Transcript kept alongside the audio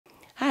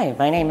Hi,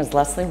 my name is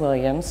Lesley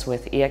Williams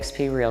with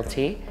eXp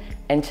Realty,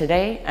 and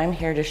today I'm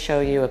here to show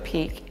you a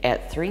peek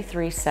at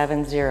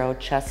 3370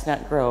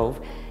 Chestnut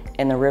Grove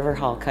in the River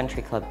Hall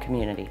Country Club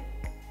community.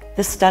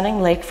 This stunning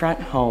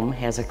lakefront home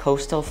has a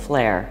coastal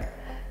flair.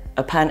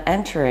 Upon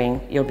entering,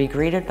 you'll be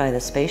greeted by the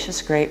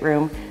spacious great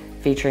room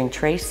featuring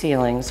tray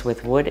ceilings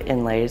with wood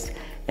inlays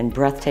and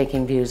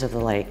breathtaking views of the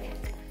lake.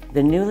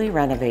 The newly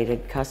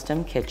renovated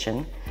custom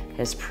kitchen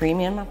has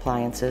premium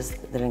appliances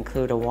that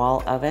include a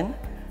wall oven,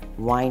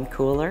 wine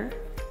cooler,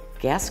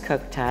 gas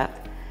cooktop,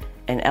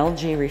 an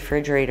LG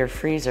refrigerator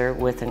freezer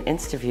with an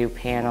InstaView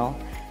panel,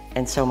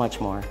 and so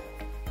much more.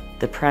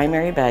 The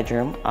primary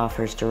bedroom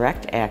offers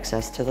direct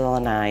access to the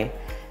lanai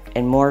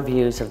and more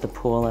views of the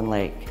pool and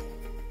lake.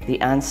 The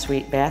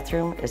ensuite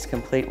bathroom is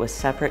complete with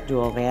separate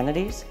dual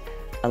vanities,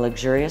 a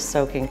luxurious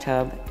soaking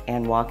tub,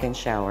 and walk-in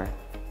shower.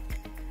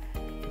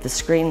 The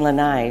screen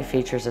lanai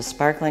features a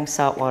sparkling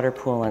saltwater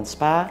pool and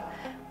spa,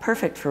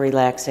 perfect for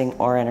relaxing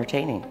or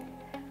entertaining.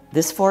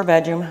 This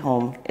 4-bedroom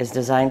home is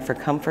designed for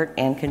comfort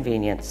and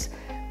convenience,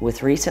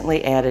 with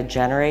recently added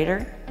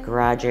generator,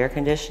 garage air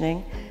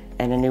conditioning,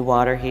 and a new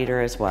water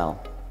heater as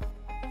well.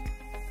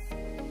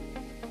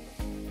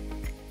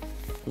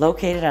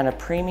 Located on a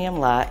premium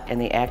lot in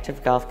the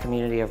active golf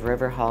community of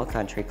River Hall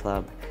Country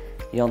Club,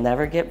 you'll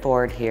never get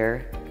bored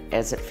here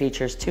as it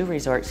features 2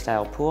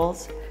 resort-style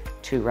pools,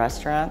 2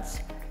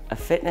 restaurants, a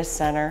fitness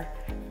center,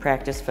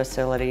 practice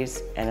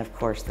facilities, and of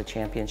course the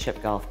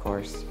championship golf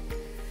course.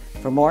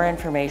 For more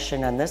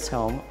information on this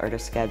home or to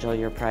schedule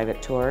your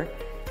private tour,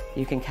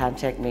 you can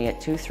contact me at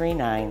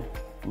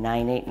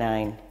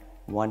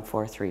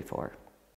 239-989-1434.